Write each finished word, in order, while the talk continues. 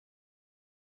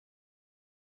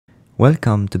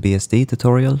Welcome to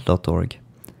bsdtutorial.org.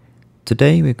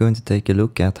 Today we're going to take a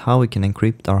look at how we can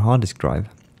encrypt our hard disk drive.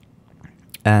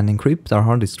 And encrypt our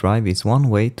hard disk drive is one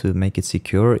way to make it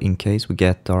secure in case we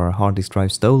get our hard disk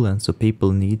drive stolen, so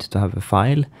people need to have a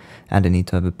file and they need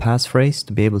to have a passphrase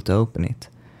to be able to open it.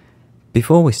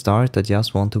 Before we start, I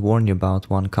just want to warn you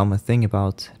about one common thing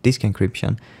about disk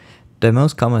encryption. The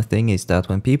most common thing is that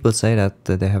when people say that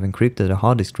they have encrypted a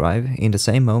hard disk drive, in the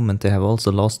same moment they have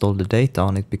also lost all the data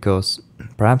on it, because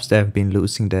perhaps they have been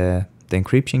losing the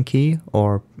encryption key,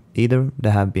 or either they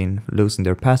have been losing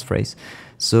their passphrase.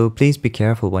 So please be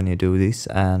careful when you do this,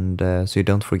 and so you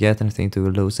don't forget anything, to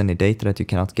lose any data that you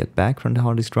cannot get back from the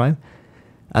hard disk drive.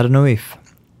 I don't know if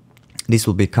this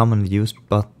will be commonly used,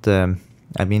 but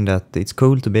I mean that it's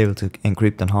cool to be able to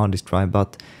encrypt a hard disk drive,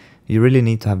 but you really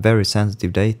need to have very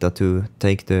sensitive data to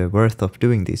take the worth of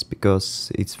doing this,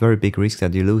 because it's very big risk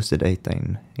that you lose the data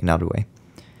in other way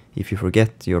if you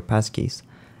forget your passkeys.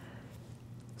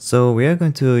 So we are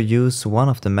going to use one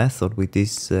of the method with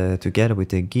this together with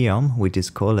the GEOM, which is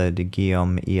called the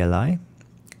GEOM ELI.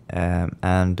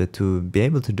 And to be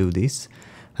able to do this,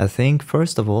 I think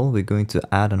first of all we're going to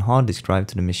add a hard disk drive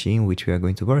to the machine which we are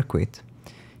going to work with.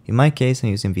 In my case I'm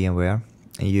using VMware.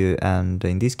 And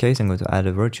in this case I'm going to add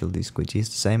a virtual disk, which is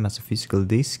the same as a physical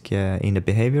disk in the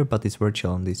behavior, but it's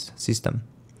virtual on this system.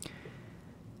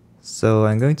 So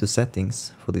I'm going to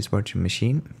settings for this virtual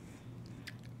machine,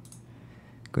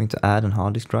 going to add a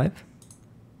hard disk drive,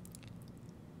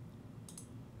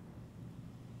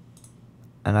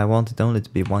 and I want it only to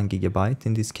be 1 GB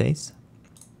in this case,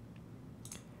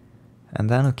 and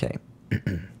then OK.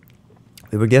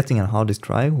 We were getting a hard disk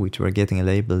drive which we're getting a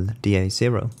label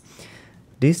DA0.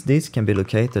 This disk can be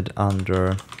located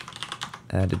under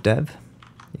the dev.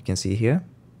 You can see here.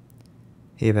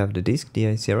 Here we have the disk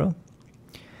DA0.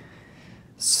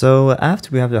 So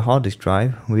after we have the hard disk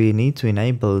drive, we need to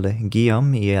enable the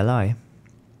GEOM ELI.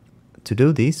 To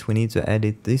do this, we need to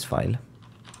edit this file,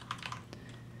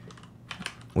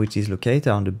 which is located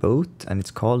on the boot, and it's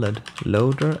called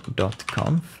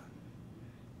loader.conf.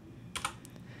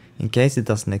 In case it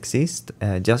doesn't exist,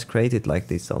 just create it like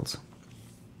this also.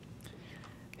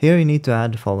 Here you need to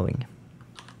add the following.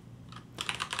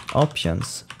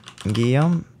 Options,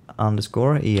 GEOM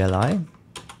 _ ELI,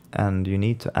 and you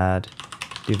need to add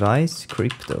device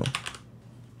crypto.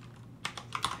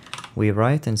 We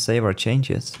write and save our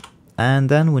changes, and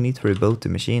then we need to reboot the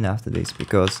machine after this,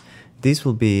 because this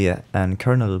will be a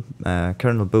kernel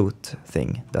boot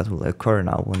thing that will occur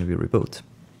now when we reboot.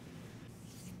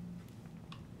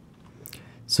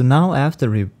 So now after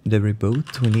the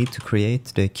reboot, we need to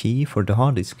create the key for the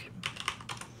hard disk.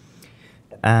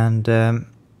 And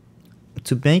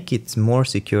to make it more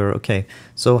secure, okay,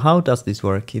 so how does this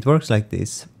work? It works like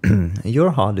this.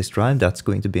 Your hard disk drive that's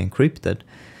going to be encrypted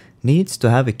needs to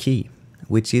have a key,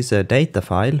 which is a data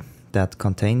file that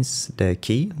contains the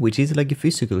key, which is like a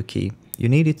physical key. You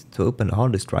need it to open the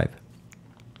hard disk drive.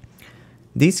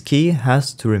 This key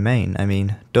has to remain. I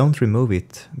mean, don't remove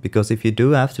it, because if you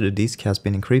do after the disk has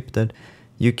been encrypted,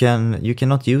 you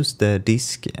cannot use the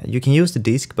disk. You can use the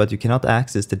disk, but you cannot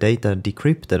access the data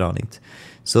decrypted on it.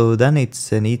 So then it's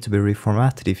need to be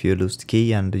reformatted if you lose the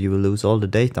key, and you will lose all the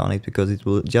data on it, because it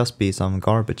will just be some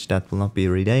garbage that will not be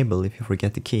readable if you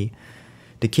forget the key.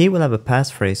 The key will have a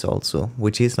passphrase also,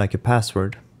 which is like a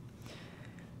password.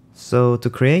 So to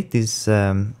create this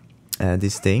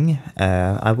this thing,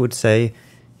 I would say,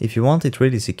 if you want it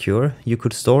really secure, you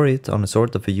could store it on a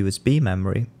sort of a USB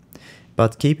memory.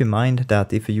 But keep in mind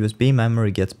that if a USB memory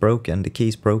gets broken, the key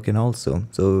is broken also.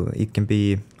 So it can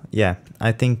be, yeah,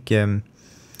 I think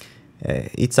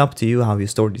it's up to you how you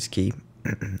store this key.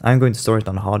 I'm going to store it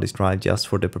on a hard disk drive just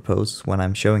for the purpose when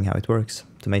I'm showing how it works,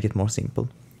 to make it more simple.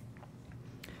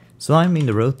 So I'm in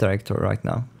the root directory right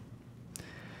now.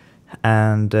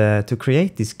 And to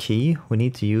create this key, we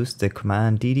need to use the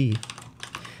command dd.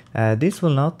 This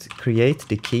will not create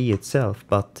the key itself,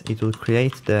 but it will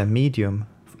create the medium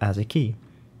as a key.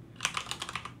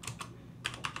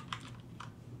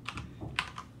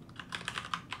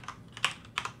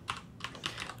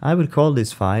 I will call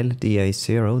this file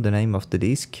da0, the name of the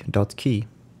disk, .key.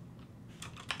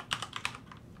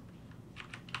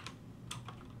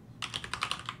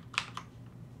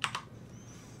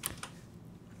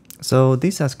 So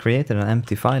this has created an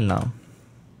empty file now,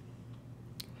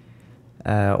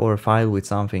 or a file with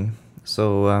something.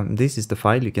 So this is the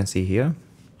file you can see here,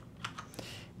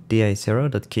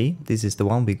 da0.key. This is the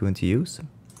one we're going to use.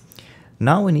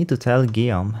 Now we need to tell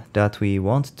GEOM that we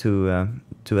want to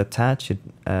attach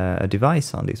a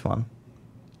device on this one.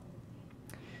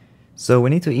 So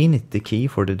we need to init the key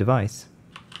for the device.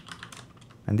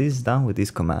 And this is done with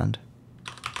this command.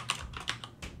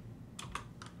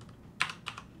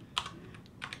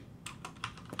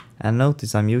 And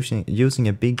notice I'm using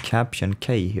a big caption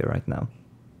K here right now.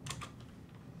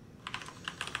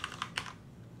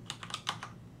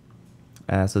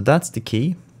 So that's the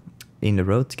key in the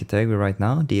root category right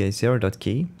now,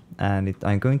 da0.key, and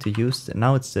I'm going to use,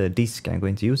 now it's the disk I'm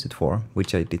going to use it for,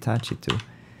 which I detach it to.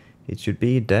 It should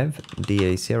be dev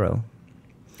da0.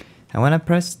 And when I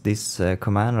press this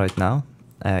command right now,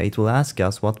 it will ask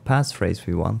us what passphrase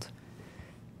we want.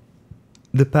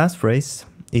 The passphrase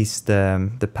is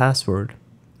the password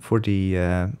for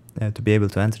the to be able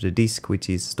to enter the disk, which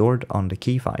is stored on the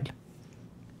key file.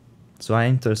 So I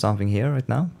enter something here right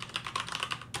now.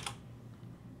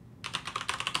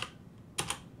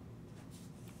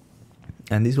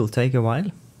 And this will take a while.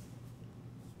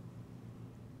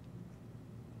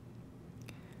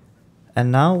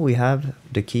 And now we have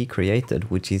the key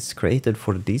created, which is created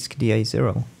for the disk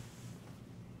da0.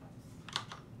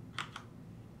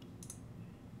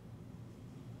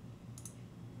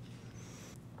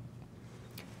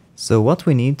 So what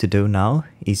we need to do now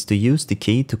is to use the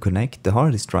key to connect the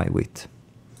hard disk drive with.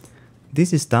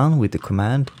 This is done with the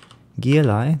command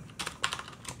GELI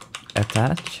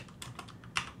attach,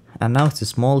 and now it's a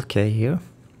small k here.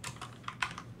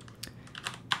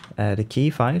 The key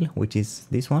file, which is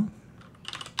this one,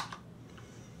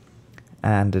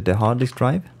 and the hard disk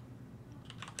drive,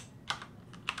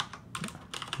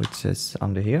 which is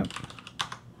under here.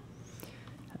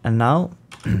 And now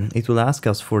it will ask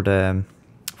us for the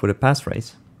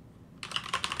passphrase.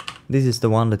 This is the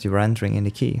one that you were entering in the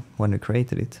key when we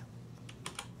created it.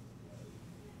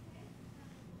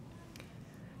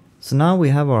 So now we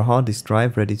have our hard disk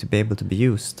drive ready to be able to be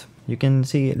used. You can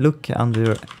see, look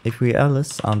under, if we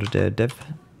ls under the dev,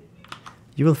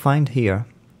 you will find here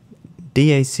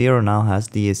da0 now has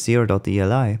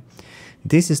da0.eli.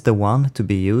 This is the one to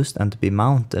be used and to be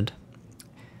mounted.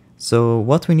 So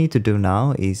what we need to do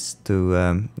now is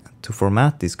to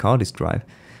format this hard disk drive.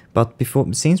 But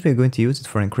since we're going to use it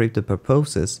for encrypted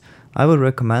purposes, I would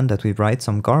recommend that we write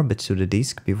some garbage to the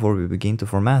disk before we begin to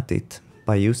format it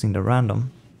by using the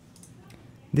random.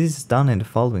 This is done in the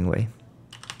following way.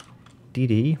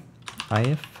 dd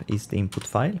if is the input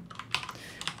file,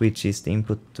 which is the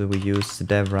input we use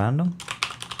dev random.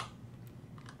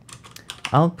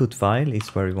 Output file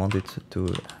is where we want it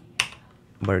to,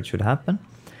 where it should happen,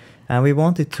 and we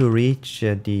want it to reach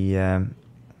the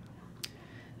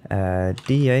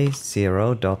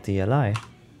da0.eli,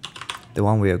 the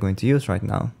one we are going to use right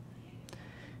now,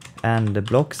 and the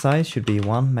block size should be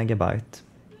 1 megabyte.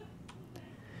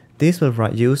 This will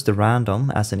use the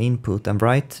random as an input and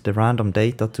write the random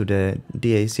data to the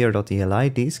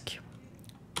da0.eli disk.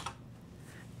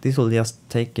 This will just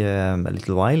take a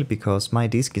little while because my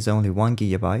disk is only 1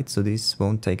 gigabyte, so this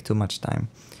won't take too much time.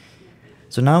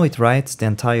 So now it writes the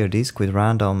entire disk with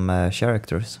random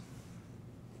characters.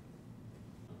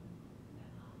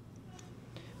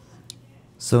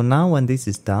 So now when this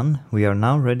is done, we are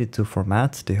now ready to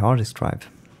format the hard disk drive.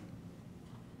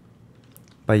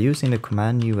 By using the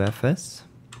command ufs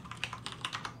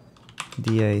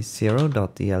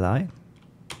da0.eli.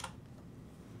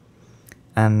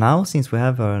 And now, since we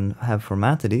have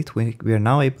formatted it, we are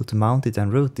now able to mount it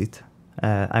and root it.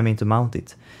 To mount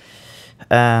it.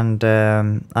 And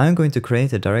I'm going to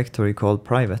create a directory called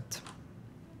private.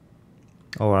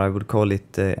 Or I would call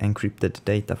it encrypted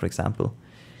data, for example.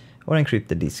 Or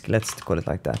encrypted disk, let's call it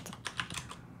like that.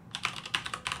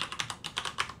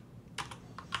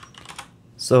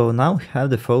 So now we have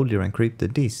the folder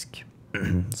encrypted disk.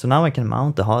 So now I can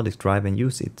mount the hard disk drive and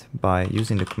use it by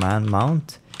using the command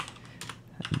mount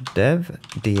dev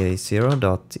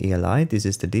da0.eli. This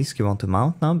is the disk you want to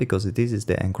mount now because this is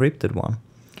the encrypted one.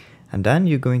 And then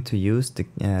you're going to use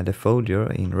the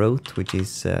folder in root, which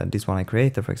is this one I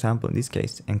created, for example, in this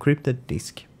case, encrypted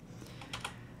disk.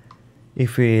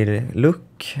 If we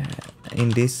look in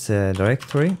this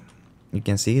directory, you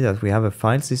can see that we have a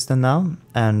file system now,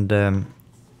 and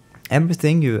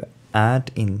everything you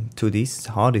add into this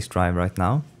hard disk drive right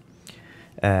now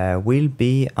will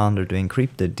be under the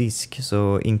encrypted disk.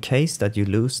 So in case that you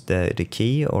lose the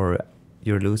key or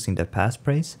you're losing the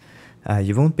passphrase,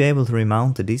 you won't be able to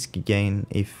remount the disk again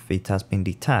if it has been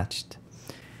detached.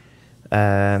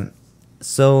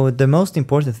 So the most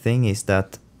important thing is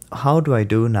that how do I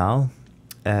do now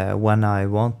when I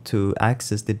want to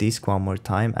access the disk one more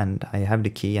time and I have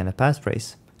the key and a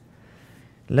passphrase?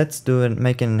 Let's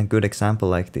make a good example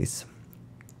like this.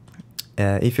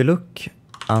 If you look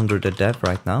under the dev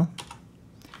right now,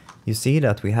 you see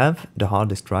that we have the hard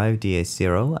disk drive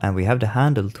da0 and we have the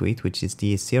handle to it, which is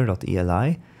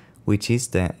da0.eli, which is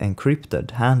the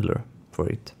encrypted handler for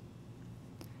it.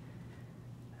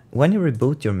 When you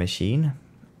reboot your machine,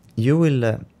 you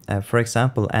will for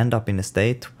example, end up in a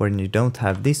state where you don't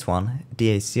have this one,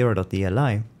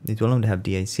 da0.eli, it will only have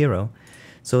da0.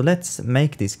 So let's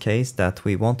make this case that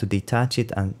we want to detach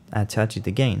it and attach it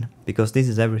again, because this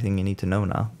is everything you need to know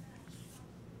now.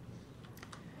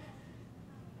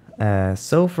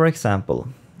 So for example,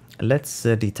 let's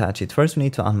detach it. First we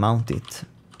need to unmount it.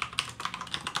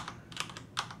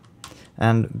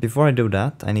 And before I do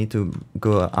that, I need to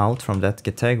go out from that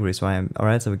category, or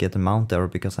else I will get a mount error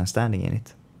because I'm standing in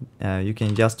it. You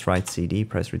can just write cd,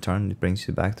 press return, it brings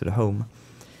you back to the home.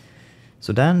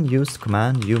 So then use the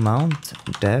command umount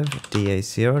dev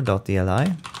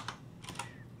da0.eli.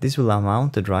 This will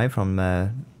unmount the drive from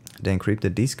the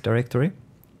encrypted disk directory.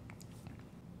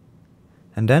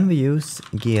 And then we use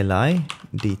GELI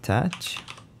detach.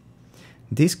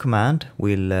 This command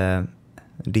will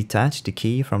detach the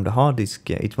key from the hard disk.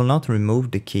 It will not remove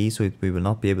the key, so we will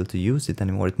not be able to use it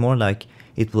anymore. It's more like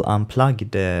it will unplug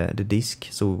the disk,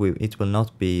 so it will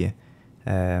not be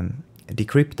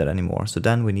decrypted anymore. So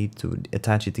then we need to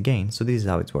attach it again. So this is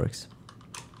how it works.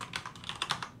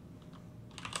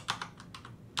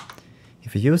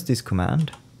 If you use this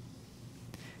command,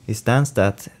 it stands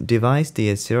that device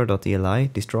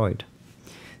da0.eli destroyed.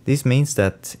 This means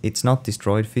that it's not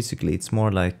destroyed physically, it's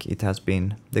more like it has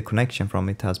been, the connection from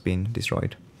it has been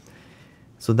destroyed.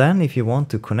 So then if you want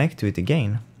to connect to it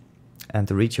again and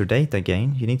to reach your data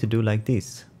again, you need to do like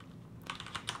this.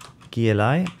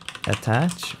 GELI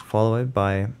attach followed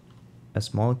by a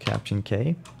small caption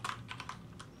K.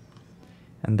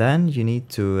 And then you need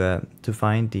to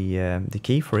find the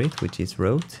key for it, which is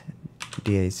root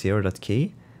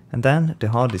da0.key, and then the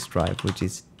hard disk drive, which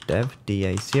is dev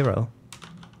da0.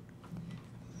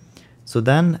 So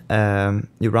then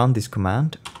you run this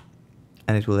command,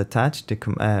 and it will attach the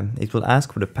it will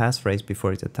ask for the passphrase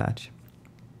before it attach.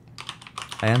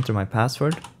 I enter my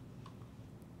password,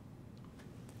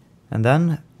 and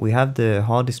then we have the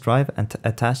hard disk drive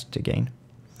attached again.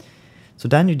 So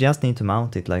then you just need to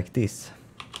mount it like this.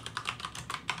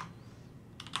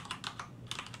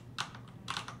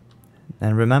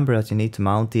 And remember that you need to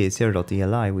mount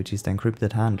da0.eli, which is the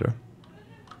encrypted handler.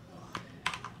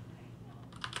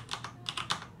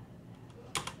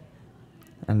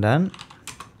 And then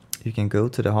you can go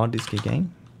to the hard disk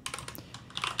again.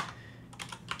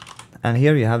 And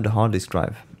here you have the hard disk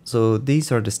drive. So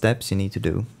these are the steps you need to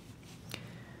do.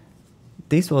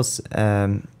 This was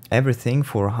everything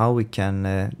for how we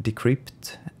can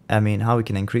decrypt, how we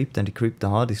can encrypt and decrypt the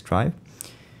hard disk drive.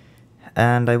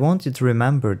 And I want you to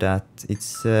remember that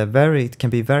it can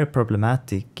be very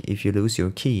problematic if you lose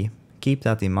your key. Keep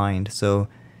that in mind. So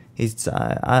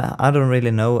I don't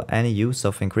really know any use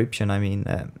of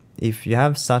encryption. If you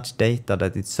have such data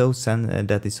that is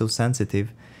so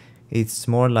sensitive, it's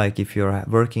more like if you're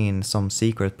working in some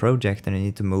secret project and you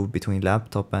need to move between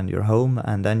laptop and your home,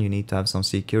 and then you need to have some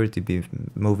security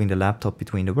moving the laptop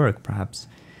between the work, perhaps.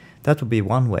 That would be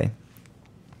one way.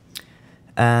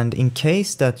 And in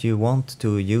case that you want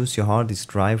to use your hard disk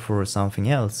drive for something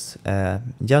else,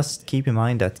 just keep in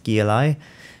mind that GELI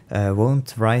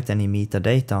won't write any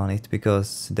metadata on it,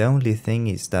 because the only thing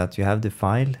is that you have the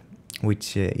file,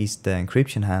 which is the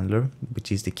encryption handler, which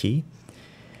is the key.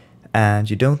 And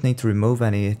you don't need to remove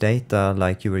any data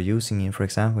like you were using for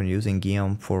example, using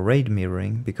Geom for RAID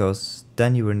mirroring, because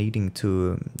then you were needing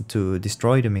to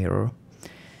destroy the mirror.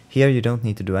 Here you don't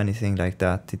need to do anything like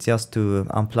that. It's just to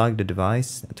unplug the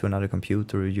device to another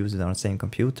computer, use it on the same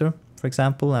computer, for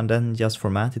example, and then just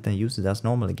format it and use it as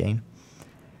normal again.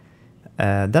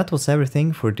 That was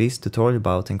everything for this tutorial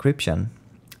about encryption.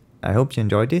 I hope you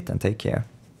enjoyed it, and take care.